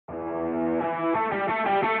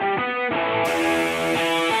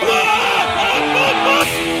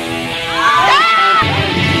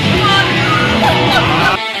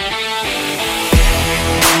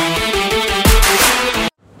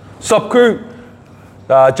What's up, crew?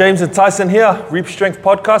 James and Tyson here, Reap Strength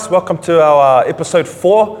Podcast. Welcome to our episode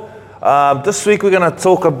 4. This week we're going to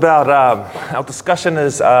talk about, our discussion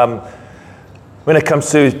is when it comes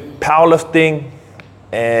to powerlifting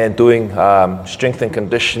and doing strength and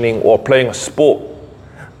conditioning or playing a sport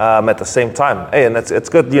at the same time. Hey, and it's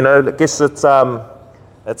good, you know, I guess it's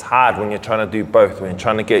hard when you're trying to do both, when you're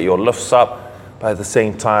trying to get your lifts up, but at the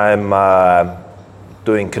same time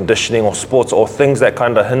doing conditioning or sports or things that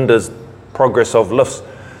kind of hinders progress of lifts.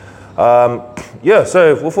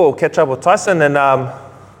 So we'll catch up with Tyson and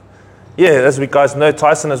as we guys know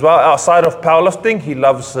Tyson as well, outside of powerlifting, he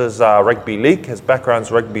loves his rugby league. His background's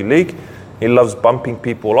rugby league. He loves bumping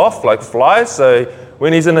people off like flies. So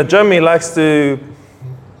when he's in the gym, he likes to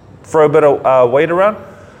throw a bit of weight around.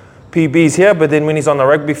 PB's here, but then when he's on the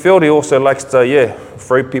rugby field, he also likes to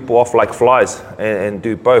throw people off like flies and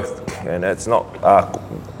do both. And it's not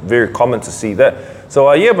very common to see that. So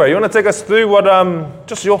bro, you want to take us through what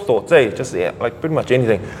just your thoughts, like pretty much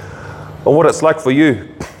anything, or what it's like for you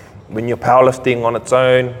when you're powerlifting on its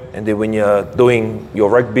own, and then when you're doing your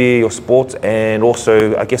rugby, your sports, and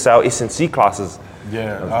also I guess our S&C classes.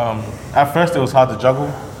 At first it was hard to juggle.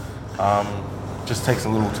 Just takes a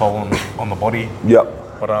little toll on the body. Yep.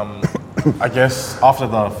 But I guess after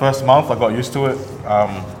the first month, I got used to it.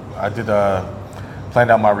 I did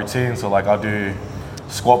planned out my routine. So like I'll do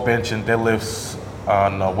squat, bench, and deadlifts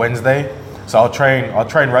on a Wednesday. So I'll train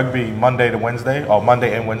rugby Monday to Wednesday, or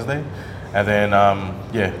Monday and Wednesday, and then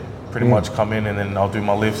pretty much come in and then I'll do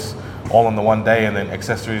my lifts all on the one day, and then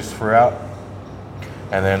accessories throughout,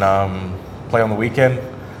 and then play on the weekend.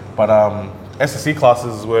 But S&C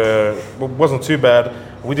classes wasn't too bad.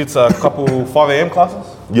 We did a couple 5 a.m. classes,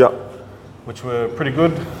 which were pretty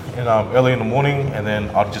good, and early in the morning, and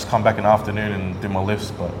then I'd just come back in the afternoon and do my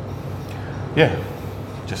lifts. But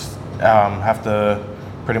just have to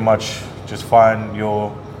pretty much just find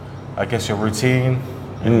your routine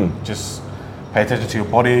and just pay attention to your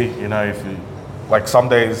body. You know, if you, like some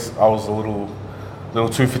days I was a little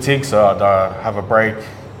too fatigued, so I'd have a break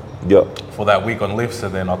for that week on lifts,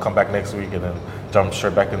 and then I'll come back next week and then jump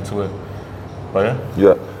straight back into it. But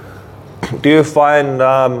do you find,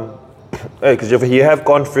 because you have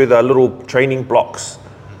gone through the little training blocks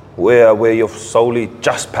where you've solely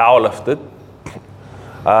just powerlifted,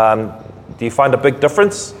 do you find a big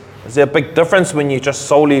difference? Is there a big difference when you just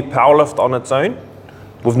solely powerlift on its own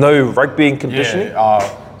with no rugby and conditioning?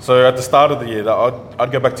 So at the start of the year,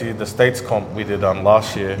 I'd go back to the States comp we did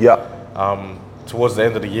last year. Towards the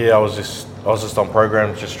end of the year, I was just on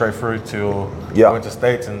program just straight through till I went to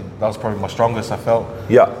States, and that was probably my strongest I felt.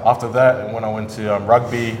 After that, and when I went to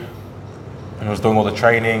rugby and was doing all the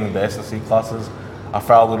training, the S&C classes, I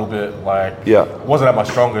felt a little bit like wasn't at my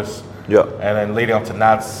strongest. And then leading up to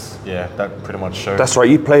Nats, that pretty much showed. That's right.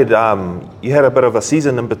 You played. You had a bit of a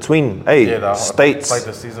season in between. States. I played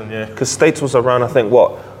the season, Because States was around, I think,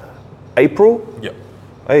 April.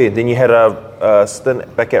 Then you had a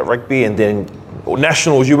stint back at rugby, and then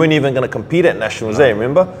nationals. You weren't even going to compete at nationals.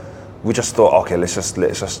 Remember? We just thought, okay, let's just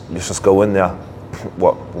go in there.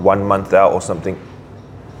 1 month out or something.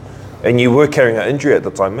 And you were carrying an injury at the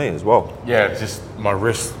time, as well. Just my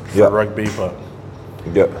wrist for rugby, but.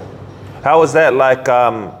 How was that like,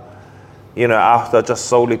 after just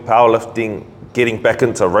solely powerlifting, getting back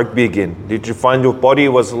into rugby again? Did you find your body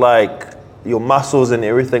was like, your muscles and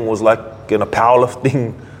everything was like in a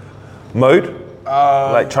powerlifting mode?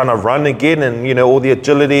 Like trying to run again and, all the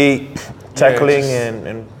agility, tackling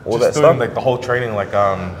and all that stuff? Like the whole training, like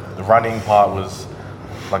the running part was,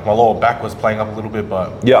 like my lower back was playing up a little bit,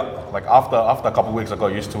 but like after a couple of weeks I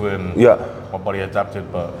got used to it and my body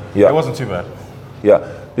adapted, but it wasn't too bad.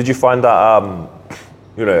 Did you find that,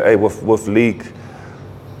 with league,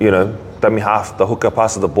 dummy half, the hooker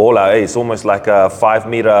passes the ball out, it's almost like a 5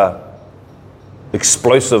 meter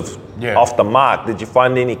explosive off the mark. Did you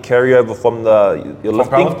find any carryover from your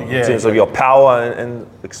lifting in terms of your power and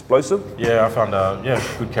explosive? I found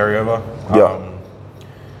good carryover.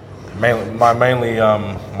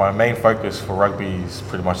 My main focus for rugby is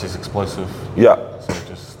pretty much this explosive. So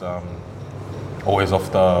just always off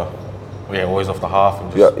the half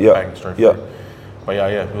and just bang straight through. But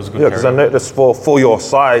it was a good. Because I noticed for your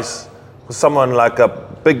size, someone like a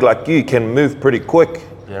big like you can move pretty quick.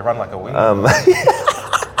 Run like a wing.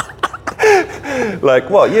 Like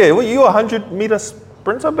what? Were you a 100-meter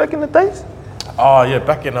sprinter back in the days?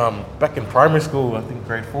 Back in primary school, I think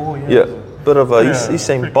grade 4. Bit of a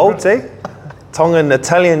Usain Bolt, Tongan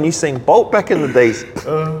Italian Usain Bolt back in the days.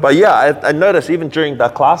 But I noticed even during the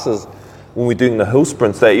classes when we're doing the hill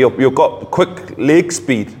sprints that you've got quick leg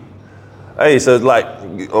speed. So like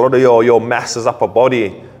a lot of your mass is upper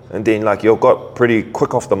body and then like you got pretty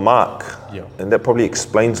quick off the mark. Yeah. And that probably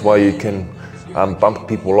explains why you can bump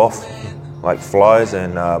people off like flies.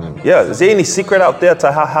 And is there any secret out there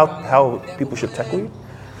to how people should tackle you?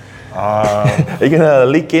 Are you gonna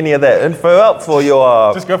leak any of that info out for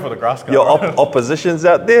your just go for the grass cut, your oppositions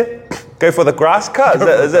out there? Go for the grass cut.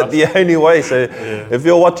 Is that the only way? So if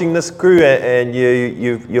you're watching this crew and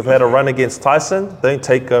you've had a run against Tyson, don't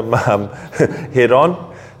take him head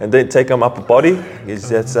on, and don't take him upper body, because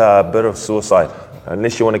that's a bit of suicide.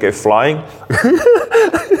 Unless you want to go flying,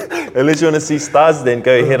 unless you want to see stars, then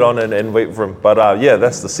go head on and wait for him. But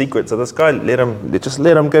that's the secret to this guy. Just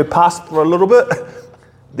let him go past for a little bit.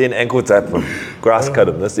 Then ankle tap him, grass cut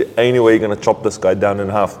him. That's the only way you're going to chop this guy down in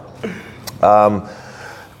half.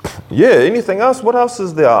 Anything else? What else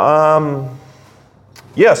is there?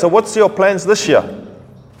 So what's your plans this year?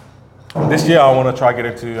 This year I want to try get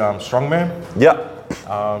into strongman. Yeah.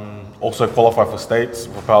 Also qualify for states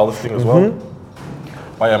for powerlifting as well.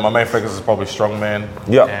 But yeah, my main focus is probably strongman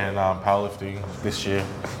and powerlifting this year.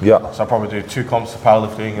 Yeah. So I'll probably do 2 comps of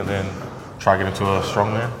powerlifting and then try get into a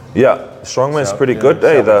strongman. Yeah, strongman's pretty good,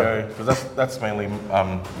 because that's mainly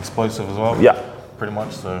explosive as well. Yeah, pretty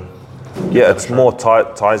much. So yeah, it's more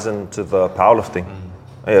ties into the powerlifting.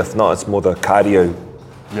 If not, it's more the cardio.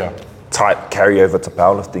 Yeah. Type carryover to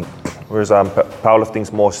powerlifting. Whereas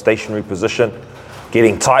powerlifting's more stationary position,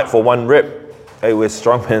 getting tight for 1 rep. Where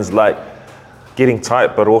strongman's like getting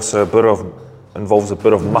tight, but also involves a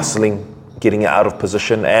bit of muscling, getting it out of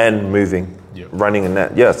position and moving. Running and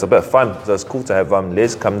that. It's a bit of fun. So it's cool to have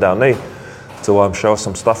Les come down there to show us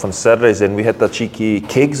some stuff on Saturdays, and we had the cheeky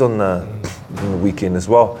kegs on the weekend as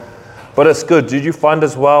well. But it's good. Did you find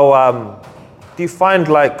as well, do you find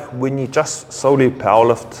like when you just solely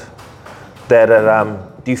powerlift that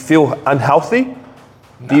do you feel unhealthy?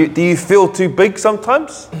 No. Do you feel too big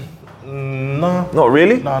sometimes? No. Not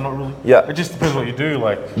really? No, not really. Yeah. It just depends what you do.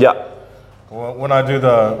 Like. Yeah. When I'm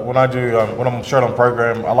straight on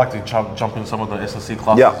program, I like to jump in some of the SLC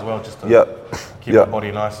classes as well, just to keep my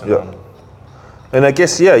body nice. And I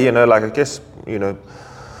guess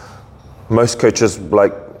most coaches,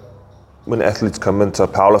 like when athletes come into a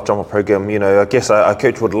powerlift jumper program, I guess a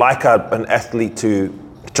coach would like an athlete to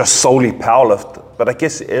just solely powerlift, but I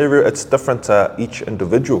guess it's different to each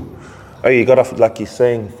individual. You gotta, like you're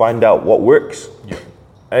saying, find out what works.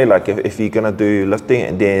 Yeah. Like if you're gonna do lifting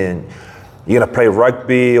and then you're going to play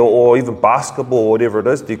rugby or even basketball or whatever it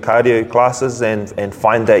is, do cardio classes and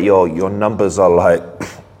find that your numbers are like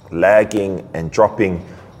lagging and dropping,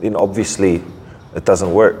 then obviously it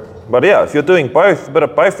doesn't work. But if you're doing both, a bit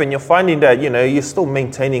of both, and you're finding that, you're still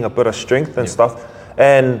maintaining a bit of strength and stuff,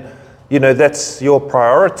 and, that's your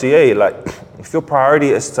priority, Like, if your priority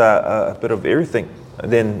is to a bit of everything,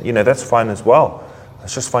 then, that's fine as well.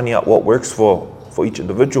 It's just finding out what works for each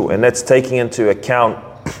individual, and that's taking into account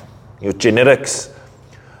your genetics,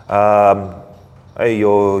 your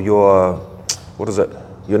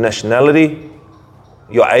nationality,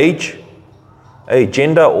 your age,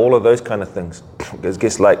 gender, all of those kind of things. Because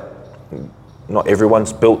guess like not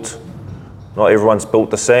everyone's built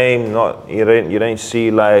the same. You don't see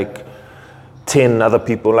like 10 other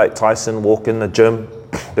people like Tyson walk in the gym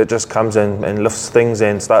that just comes and lifts things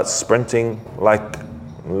and starts sprinting like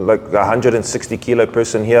a 160 kilo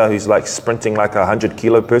person here who's like sprinting like a 100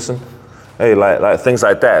 kilo person. Like things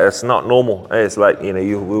like that. It's not normal. It's like,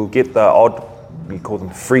 you will get the odd, we call them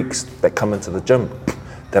freaks, that come into the gym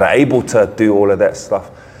that are able to do all of that stuff.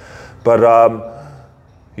 But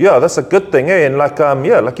that's a good thing. And like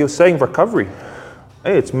you're saying, recovery.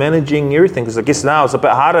 It's managing everything, because I guess now it's a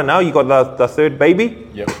bit harder now. You got the 3rd baby.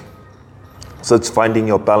 Yep. So it's finding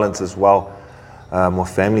your balance as well, more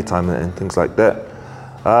family time and things like that.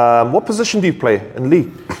 What position do you play in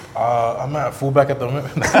league? I'm at fullback at the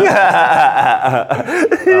moment.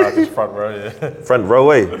 Just front row, Front row,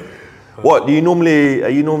 What are you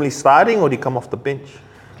normally starting, or do you come off the bench?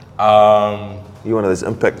 You one of those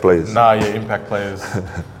impact players? Nah, impact players.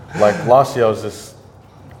 Like last year, I was just,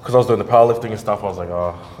 because I was doing the powerlifting and stuff, I was like,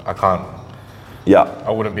 I can't. Yeah.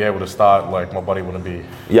 I wouldn't be able to start. Like my body wouldn't be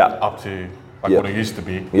up to what it used to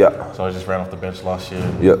be. Yeah. So I just ran off the bench last year.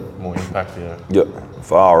 Yeah. More impact,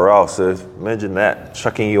 Far out. So imagine that,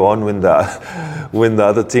 chucking you on when the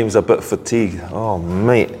other team's a bit fatigued. Oh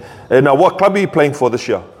mate. And what club are you playing for this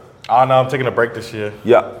year? No, I'm taking a break this year.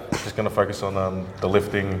 Yeah. Just gonna focus on the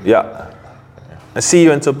lifting. Yeah. I see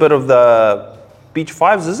you into a bit of the beach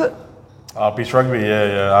fives, is it? Beach rugby,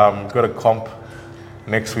 yeah. Got a comp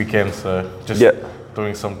next weekend, so just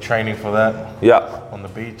doing some training for that. Yeah. On the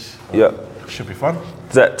beach. Should be fun.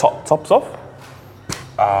 Is that tops off?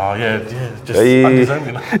 just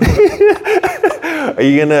undeserving.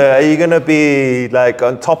 Are you gonna be like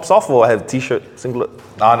on tops off or have t-shirt, singlet?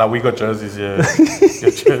 No, we got jerseys, yeah.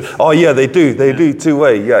 Jerseys. Oh yeah, they do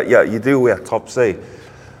two-way. Yeah, you do wear tops, eh?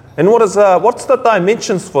 And what's the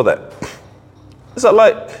dimensions for that? Is it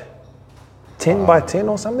like 10 by 10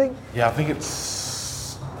 or something? Yeah, I think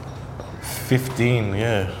it's 15,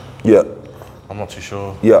 yeah. Yeah. I'm not too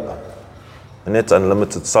sure. Yeah. And that's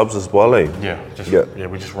unlimited subs as well, eh? Yeah,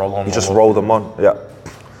 we just roll on. You just roll them on, yeah.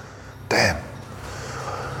 Damn.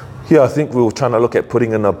 Yeah, I think we were trying to look at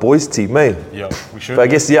putting in a boys team, eh? Yeah, we should. But I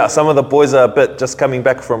guess, some of the boys are a bit just coming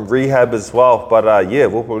back from rehab as well. But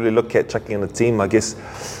we'll probably look at chucking in a team. I guess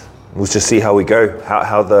we'll just see how we go,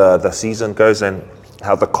 how the season goes and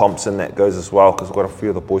how the comps and that goes as well, because we've got a few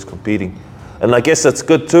of the boys competing. And I guess it's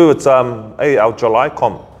good too, it's our July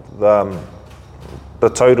comp. The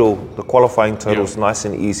qualifying total is nice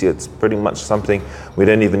and easy. It's pretty much something we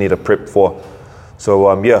don't even need to prep for. So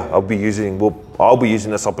I'll be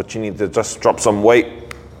using this opportunity to just drop some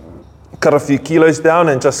weight, cut a few kilos down,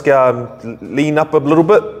 and just lean up a little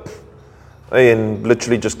bit, and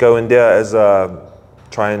literally just go in there as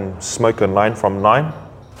try and smoke a 9 from 9.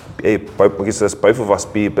 I guess that's both of us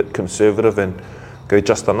be a bit conservative and go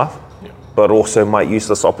just enough, but also might use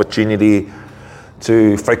this opportunity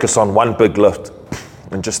to focus on one big lift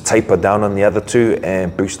and just taper down on the other two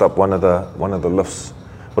and boost up one of the lifts.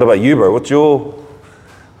 What about you, bro? What's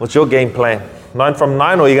your game plan? 9 from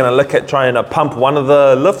 9, or are you gonna look at trying to pump one of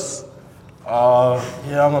the lifts? I'm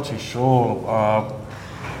not too sure.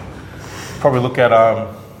 Probably look at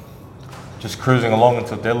just cruising along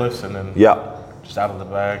into deadlifts and then just out of the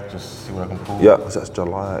bag, just see what I can pull. Yeah, because that's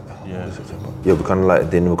July. Yeah, we're kind of like,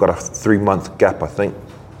 then we've got a 3-month gap, I think.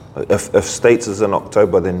 If States is in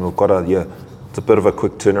October, then we've got it's a bit of a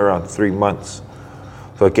quick turnaround, 3 months.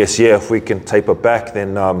 So I guess, if we can taper back,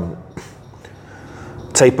 then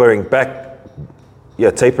tapering back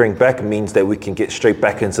means that we can get straight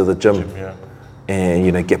back into the gym.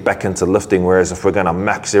 And get back into lifting. Whereas if we're gonna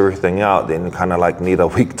max everything out, then we kind of like need a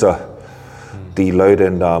week to deload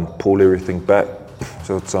and pull everything back.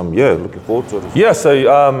 So it's looking forward to it. Yeah, so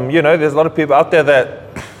there's a lot of people out there that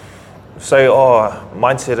say,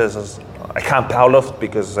 mindset is I can't powerlift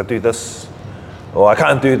because I do this, or I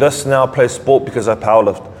can't do this now, play sport because I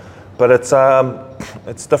powerlift. But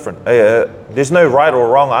it's different. There's no right or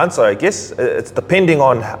wrong answer, I guess. It's depending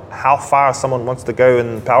on how far someone wants to go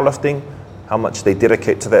in powerlifting, how much they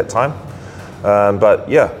dedicate to that time. But at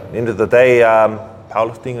the end of the day,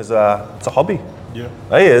 powerlifting is it's a hobby. Yeah.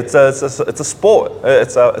 It's a sport.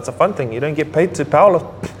 It's a fun thing. You don't get paid to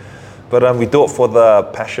powerlift, but we do it for the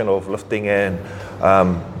passion of lifting and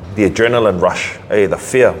the adrenaline rush. The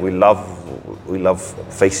fear. We love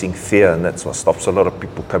facing fear, and that's what stops a lot of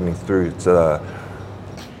people coming through. It's a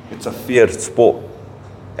feared sport,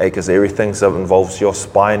 because everything that involves your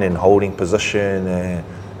spine and holding position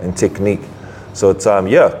and technique. So it's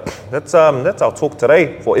that's our talk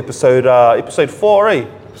today for episode 4, eh?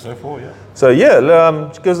 Episode 4, yeah. So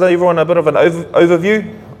just gives everyone a bit of an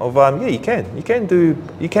overview of you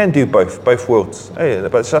can do both worlds.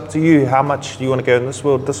 But it's up to you how much you want to go in this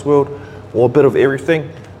world, or a bit of everything.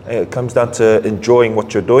 It comes down to enjoying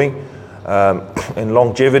what you're doing, and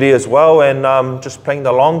longevity as well, and just playing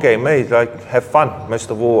the long game. Like have fun.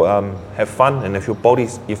 Most of all, have fun. And if your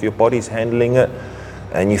body's handling it,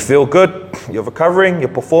 and you feel good, you're recovering, you're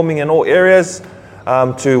performing in all areas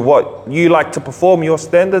to what you like to perform, your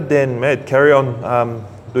standard, then carry on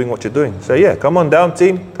doing what you're doing. So come on down,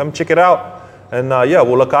 team, come check it out, and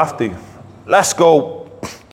we'll look after you. Let's go.